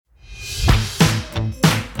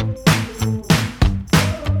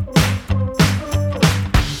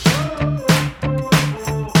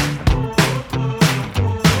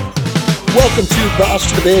Bosch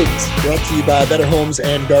to the Bigs, brought to you by Better Homes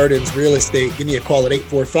and Gardens Real Estate. Give me a call at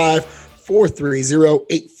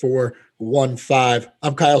 845-430-8415.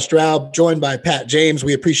 I'm Kyle Straub, joined by Pat James.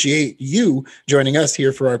 We appreciate you joining us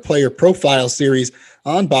here for our player profile series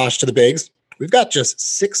on Bosch to the Bigs. We've got just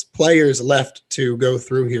 6 players left to go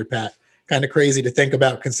through here, Pat. Kind of crazy to think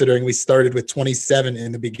about considering we started with 27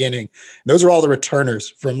 in the beginning. Those are all the returners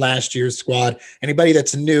from last year's squad. Anybody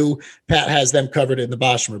that's new, Pat has them covered in the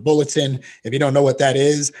Boshamer Bulletin. If you don't know what that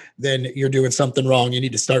is, then you're doing something wrong. You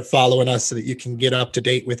need to start following us so that you can get up to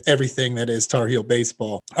date with everything that is Tar Heel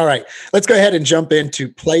baseball. All right, let's go ahead and jump into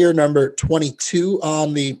player number 22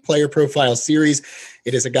 on the player profile series.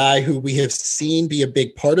 It is a guy who we have seen be a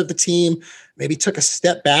big part of the team, maybe took a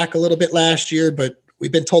step back a little bit last year, but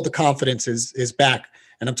we've been told the confidence is back,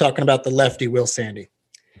 and I'm talking about the lefty, Will Sandy.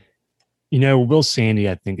 You know, Will Sandy,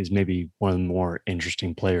 I think, is maybe one of the more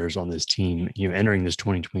interesting players on this team, entering this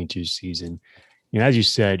 2022 season. As you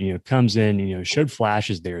said, comes in, showed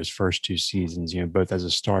flashes there his first 2 seasons, both as a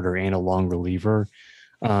starter and a long reliever.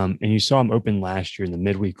 And you saw him open last year in the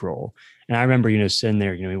midweek role. And I remember, sitting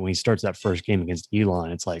there, when he starts that first game against Elon,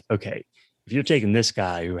 it's like, okay, if you're taking this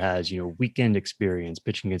guy who has, weekend experience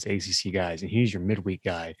pitching against ACC guys, and he's your midweek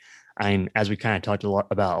guy, as we kind of talked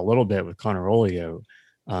about a little bit with Connor Olio,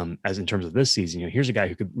 as in terms of this season, here's a guy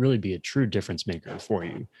who could really be a true difference maker for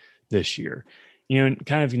you this year. And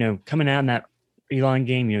kind of, coming out in that Elon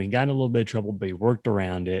game, he got in a little bit of trouble, but he worked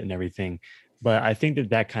around it and everything. But I think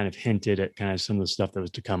that kind of hinted at kind of some of the stuff that was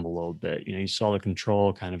to come a little bit. You saw the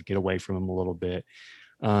control kind of get away from him a little bit.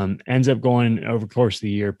 Ends up going over the course of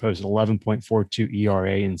the year, posted 11.42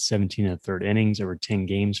 ERA in 17 and a third innings over 10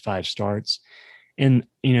 games, 5 starts. And,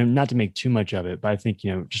 not to make too much of it, but I think,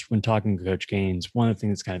 just when talking to Coach Gaines, one of the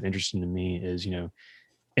things that's kind of interesting to me is, in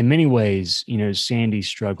many ways, Sandy's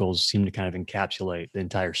struggles seem to kind of encapsulate the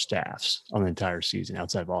entire staffs on the entire season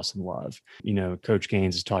outside of Austin Love. Coach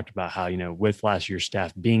Gaines has talked about how, with last year's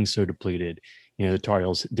staff being so depleted, the Tar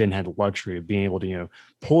Heels didn't have the luxury of being able to,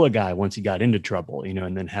 pull a guy once he got into trouble,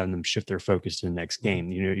 and then having them shift their focus to the next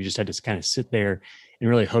game. You just had to kind of sit there and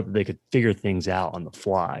really hope that they could figure things out on the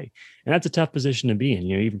fly. And that's a tough position to be in,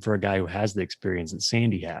 even for a guy who has the experience that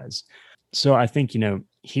Sandy has. So I think,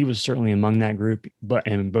 he was certainly among that group, but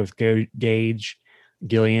and both Gage,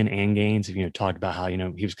 Gillian, and Gaines have, talked about how,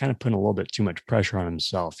 he was kind of putting a little bit too much pressure on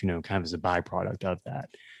himself, kind of as a byproduct of that.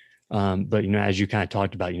 But, as you kind of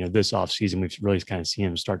talked about, this offseason, we've really kind of seen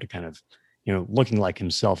him start to kind of, looking like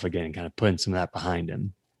himself again and kind of putting some of that behind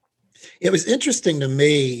him. It was interesting to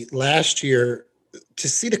me last year to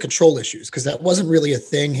see the control issues, because that wasn't really a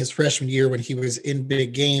thing his freshman year when he was in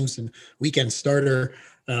big games and weekend starter.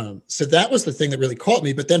 So that was the thing that really caught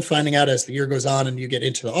me. But then finding out as the year goes on and you get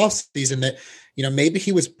into the offseason that, maybe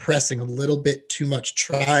he was pressing a little bit too much,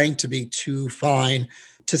 trying to be too fine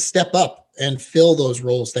to step up and fill those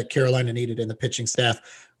roles that Carolina needed in the pitching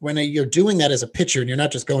staff. When you're doing that as a pitcher and you're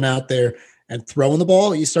not just going out there and throwing the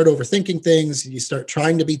ball, you start overthinking things, you start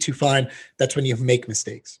trying to be too fine. That's when you make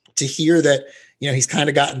mistakes. To hear that, he's kind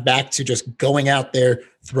of gotten back to just going out there,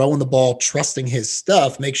 throwing the ball, trusting his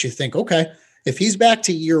stuff makes you think, okay, if he's back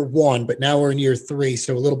to year 1, but now we're in year 3,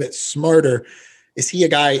 so a little bit smarter, is he a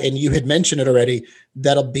guy, and you had mentioned it already,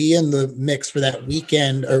 that'll be in the mix for that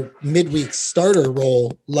weekend or midweek starter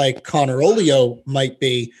role like Connor Olio might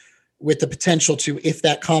be, with the potential to, if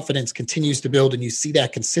that confidence continues to build and you see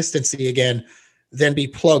that consistency again, then be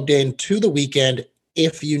plugged in to the weekend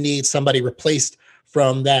if you need somebody replaced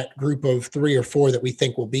from that group of 3 or 4 that we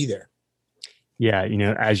think will be there. Yeah,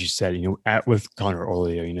 as you said, with Connor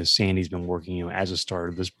Olio, Sandy's been working, as a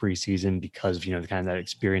starter this preseason because of, the kind of that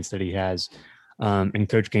experience that he has. And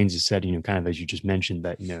Coach Gaines has said, kind of as you just mentioned,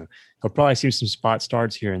 that, he'll probably see some spot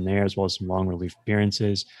starts here and there as well as some long relief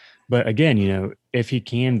appearances. But again, if he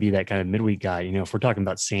can be that kind of midweek guy, if we're talking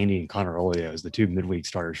about Sandy and Connor Olio as the 2 midweek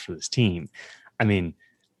starters for this team, I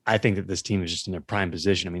think that this team is just in their prime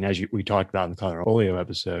position. As we talked about in the Connor Olio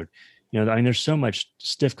episode, there's so much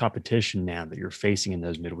stiff competition now that you're facing in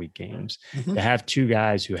those midweek games. Mm-hmm. To have 2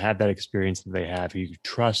 guys who have that experience that they have, who you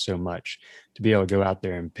trust so much to be able to go out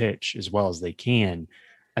there and pitch as well as they can.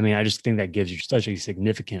 I just think that gives you such a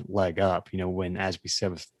significant leg up, when, as we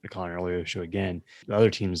said with the Connor Olio show again, the other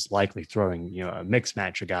team is likely throwing, a mixed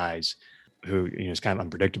match of guys who, is kind of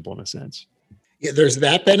unpredictable in a sense. Yeah, there's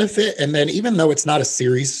that benefit. And then even though it's not a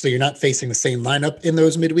series, so you're not facing the same lineup in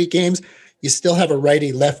those midweek games, you still have a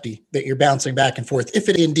righty lefty that you're bouncing back and forth. If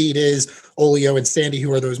it indeed is Olio and Sandy,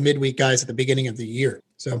 who are those midweek guys at the beginning of the year.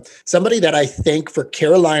 So somebody that I think for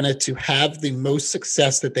Carolina to have the most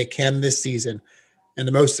success that they can this season, and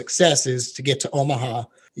the most success is to get to Omaha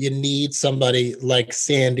you need somebody like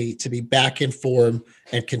Sandy to be back in form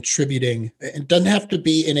and contributing. It doesn't have to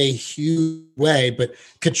be in a huge way, but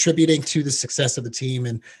contributing to the success of the team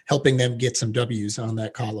and helping them get some W's on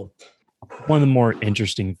that column. One of the more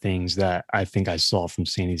interesting things that I think I saw from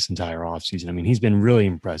Sandy this entire offseason, I mean, he's been really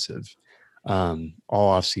impressive all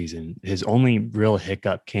offseason. His only real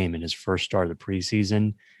hiccup came in his first start of the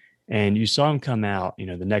preseason. And you saw him come out, the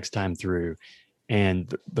next time through,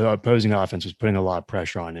 and the opposing offense was putting a lot of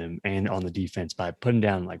pressure on him and on the defense by putting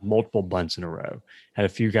down like multiple bunts in a row. Had a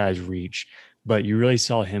few guys reach, but you really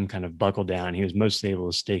saw him kind of buckle down. He was mostly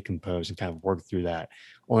able to stay composed and kind of work through that.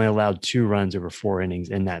 Only allowed 2 runs over 4 innings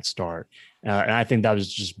in that start. And I think that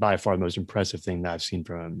was just by far the most impressive thing that I've seen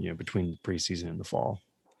from him, between the preseason and the fall.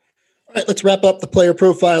 All right, let's wrap up the player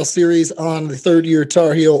profile series on the third-year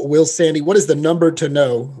Tar Heel, Will Sandy. What is the number to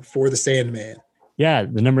know for the Sandman? Yeah,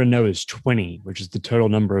 the number to know is 20, which is the total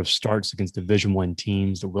number of starts against Division I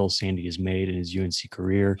teams that Will Sandy has made in his UNC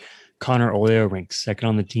career. Connor Oleo ranks second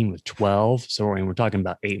on the team with 12. So we're talking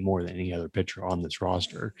about 8 more than any other pitcher on this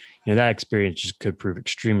roster. That experience just could prove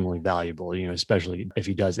extremely valuable, especially if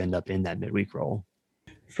he does end up in that midweek role.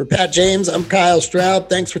 For Pat James, I'm Kyle Straub.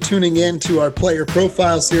 Thanks for tuning in to our player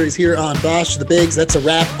profile series here on Bosh to the Bigs. That's a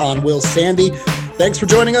wrap on Will Sandy. Thanks for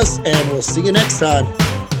joining us, and we'll see you next time.